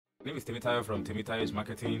My name is Temitayo from Temitayo's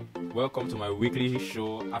Marketing. Welcome to my weekly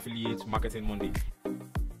show, Affiliate Marketing Monday.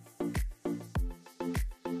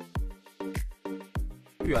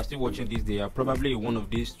 If you are still watching this, they are probably one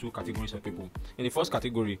of these two categories of people. In the first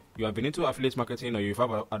category, you have been into affiliate marketing or you've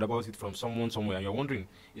heard about it from someone somewhere. You're wondering,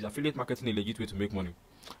 is affiliate marketing a legit way to make money?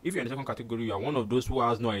 If you're in the second category, you are one of those who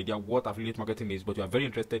has no idea what affiliate marketing is, but you are very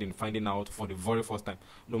interested in finding out for the very first time.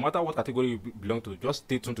 No matter what category you belong to, just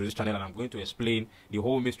stay tuned to this channel and I'm going to explain the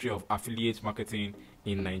whole mystery of affiliate marketing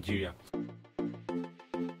in Nigeria.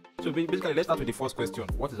 So basically, let's start with the first question.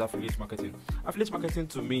 What is affiliate marketing? Affiliate marketing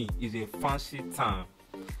to me is a fancy term.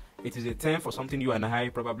 It is a term for something you and I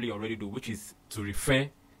probably already do, which is to refer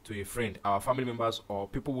to a friend, our family members, or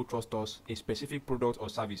people who trust us a specific product or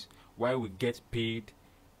service while we get paid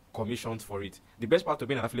commissions for it. The best part of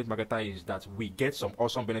being an affiliate marketer is that we get some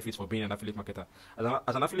awesome benefits for being an affiliate marketer.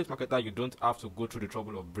 As an affiliate marketer, you don't have to go through the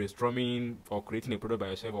trouble of brainstorming or creating a product by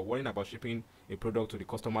yourself or worrying about shipping a product to the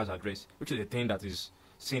customer's address, which is a thing that is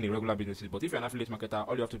seen in regular businesses. But if you're an affiliate marketer,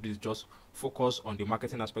 all you have to do is just focus on the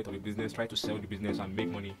marketing aspect of the business, try to sell the business and make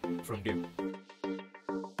money from them.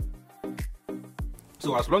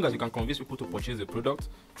 So as long as you can convince people to purchase the product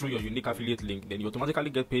through your unique affiliate link, then you automatically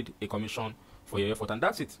get paid a commission for your effort. And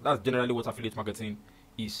that's it. That's generally what affiliate marketing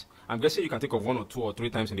is. I'm guessing you can think of 1 or 2 or 3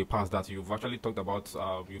 times in the past that you've actually talked about,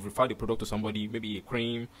 you've referred the product to somebody, maybe a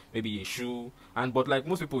cream, maybe a shoe, but like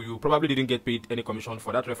most people, you probably didn't get paid any commission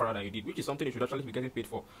for that referral that you did, which is something you should actually be getting paid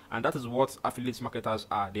for. And that is what affiliate marketers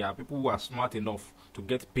are. They are people who are smart enough to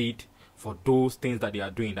get paid for those things that they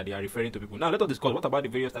are doing, that they are referring to people. Now let us discuss what about the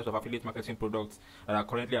various types of affiliate marketing products that are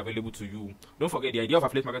currently available to you. Don't forget, the idea of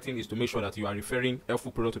affiliate marketing is to make sure that you are referring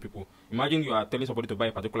helpful product to people. Imagine you are telling somebody to buy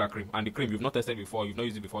a particular cream, and the cream you've not tested before, you've not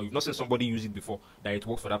used it before, you've not seen somebody use it before, that it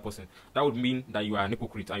works for that person. That would mean that you are an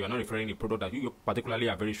hypocrite and you are not referring a product that you particularly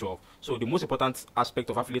are very sure of. So the most important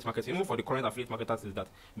aspect of affiliate marketing, even for the current affiliate marketers, is that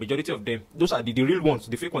majority of them, those are the real ones.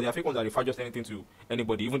 The fake ones, they are fake ones that refer just anything to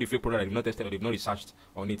anybody, even the fake product that they've not tested or they've not researched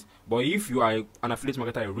on it. But if you are an affiliate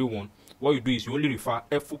marketer, a real one, what you do is you only refer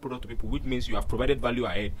helpful product to people, which means you have provided value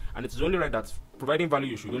ahead, and it is only right that providing value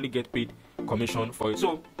you should only get paid commission for it.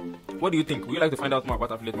 So what do you think? Would you like to find out more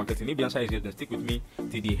about affiliate marketing? If the answer is yes, then stick with me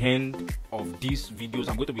till the end of these videos.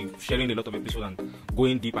 I'm going to be sharing a lot of episodes and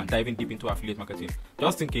going deep and diving deep into affiliate marketing.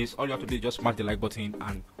 Just in case, all you have to do is just smash the like button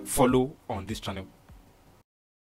and follow on this channel.